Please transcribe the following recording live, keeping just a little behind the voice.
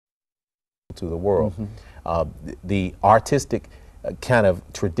to the world. The artistic kind of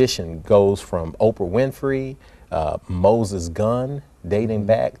tradition goes from Oprah Winfrey, Moses Gunn, dating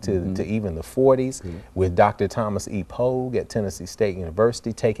back to even the 40s, with Dr. Thomas E. Pogue at Tennessee State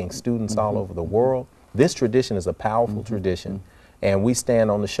University, taking students all over the world. This tradition is a powerful tradition, and we stand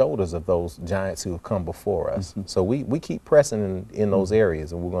on the shoulders of those giants who have come before us. So we keep pressing in those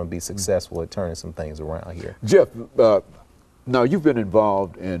areas, and we're going to be successful at turning some things around here. Jeff, now you've been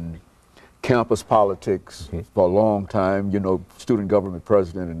involved in campus politics for a long time, you know, student government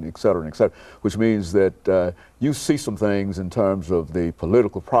president and et cetera, which means that you see some things in terms of the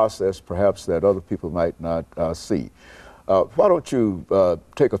political process perhaps that other people might not see. Why don't you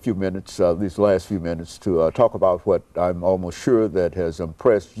take a few minutes, these last few minutes, to talk about what I'm almost sure that has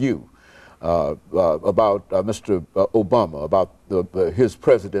impressed you about Mr. Obama, about his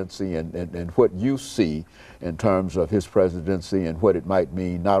presidency and what you see in terms of his presidency and what it might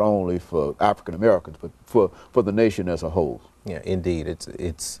mean not only for African Americans but for the nation as a whole. Yeah, indeed.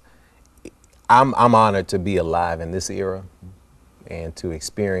 I'm honored to be alive in this era and to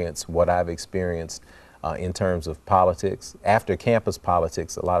experience what I've experienced in terms of politics. After campus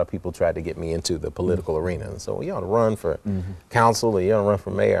politics, a lot of people tried to get me into the political arena. And so, you ought to run for council or you ought to run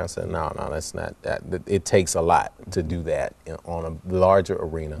for mayor. I said, no, that's not that. It takes a lot to do that on a larger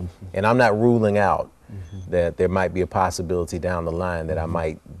arena. And I'm not ruling out that there might be a possibility down the line that I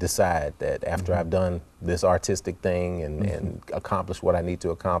might decide that after I've done this artistic thing and accomplished what I need to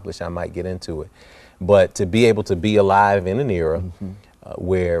accomplish, I might get into it. But to be able to be alive in an era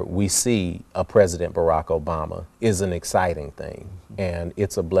where we see a President Barack Obama is an exciting thing, and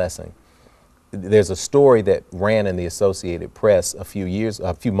it's a blessing. There's a story that ran in the Associated Press a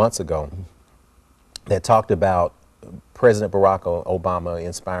few months ago that talked about President Barack Obama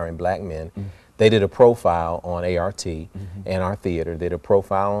inspiring black men. They did a profile on ART and our theater, did a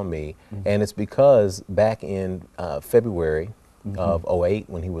profile on me, and it's because back in February of '08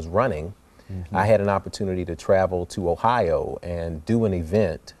 when he was running, I had an opportunity to travel to Ohio and do an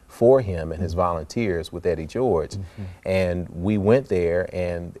event for him and his volunteers with Eddie George. And we went there,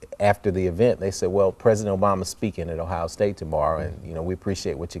 and after the event, they said, well, President Obama's speaking at Ohio State tomorrow, and you know, we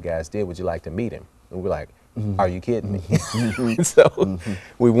appreciate what you guys did. Would you like to meet him? And we're like, are you kidding me? So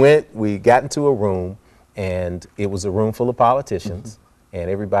we got into a room, and it was a room full of politicians, and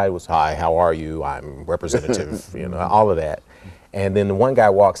everybody was, hi, how are you? I'm representative, you know, all of that. And then the one guy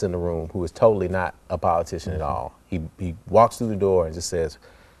walks in the room who is totally not a politician at all. He walks through the door and just says,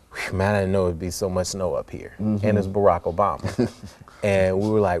 man, I didn't know it'd be so much snow up here. And it's Barack Obama. And we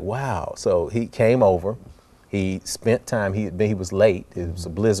were like, wow. So he came over. He spent time, he was late. It was a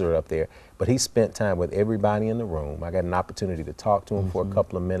blizzard up there. But he spent time with everybody in the room. I got an opportunity to talk to him for a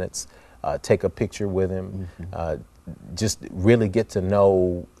couple of minutes, take a picture with him, just really get to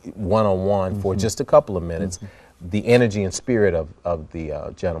know one-on-one for just a couple of minutes the energy and spirit of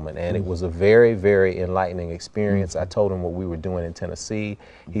the gentleman. And it was a very, very enlightening experience. I told him what we were doing in Tennessee.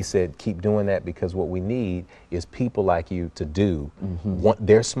 He said, keep doing that, because what we need is people like you to do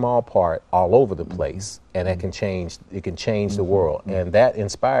their small part all over the place, and it can change the world. And that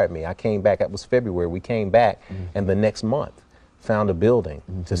inspired me. I came back, that was February, we came back, and the next month found a building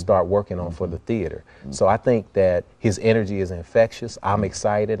to start working on for the theater. So I think that his energy is infectious. I'm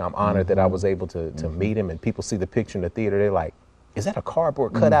excited. I'm honored that I was able to meet him, and people see the picture in the theater, they're like, is that a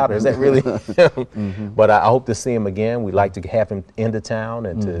cardboard cutout or is that really him? But I hope to see him again. We'd like to have him into town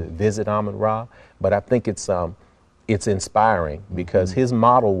and to visit Amun-Ra. But I think it's inspiring because his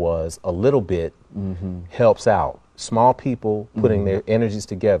model was a little bit helps out. Small people putting their energies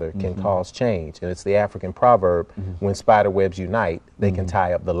together can cause change. And it's the African proverb, when spider webs unite, they can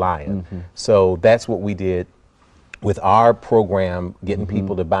tie up the lion. So that's what we did with our program, getting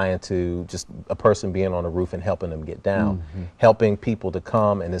people to buy into just a person being on the roof and helping them get down, helping people to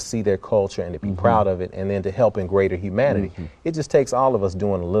come and to see their culture and to be proud of it, and then to help in greater humanity. It just takes all of us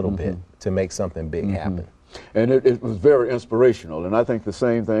doing a little bit to make something big happen. And it was very inspirational, and I think the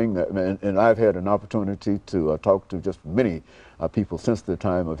same thing, and I've had an opportunity to talk to just many people since the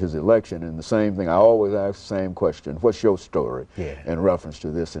time of his election, and the same thing, I always ask the same question, what's your story in reference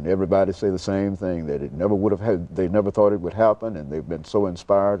to this? And everybody say the same thing, that it never would have had, they never thought it would happen, and they've been so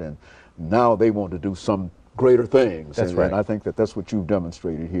inspired, and now they want to do some greater things. That's right. And I think that that's what you've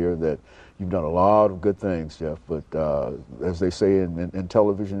demonstrated here, that you've done a lot of good things, Jeff, but as they say in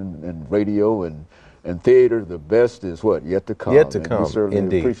television and radio and theater, the best is what? Yet to come. Yet to and come, we certainly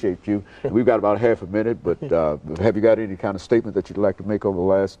indeed. appreciate you. We've got about half a minute, but have you got any kind of statement that you'd like to make over the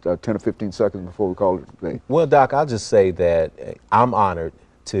last 10 or 15 seconds before we call it a day? Well, Doc, I'll just say that I'm honored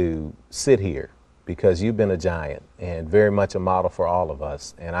to sit here because you've been a giant and very much a model for all of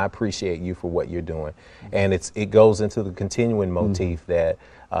us. And I appreciate you for what you're doing. And it goes into the continuing motif that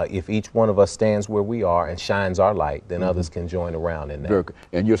if each one of us stands where we are and shines our light, then others can join around in that. Very good.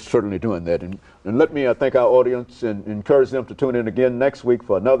 And you're certainly doing that. And let me thank our audience and encourage them to tune in again next week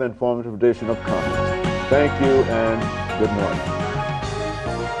for another informative edition of Comments. Thank you and good morning.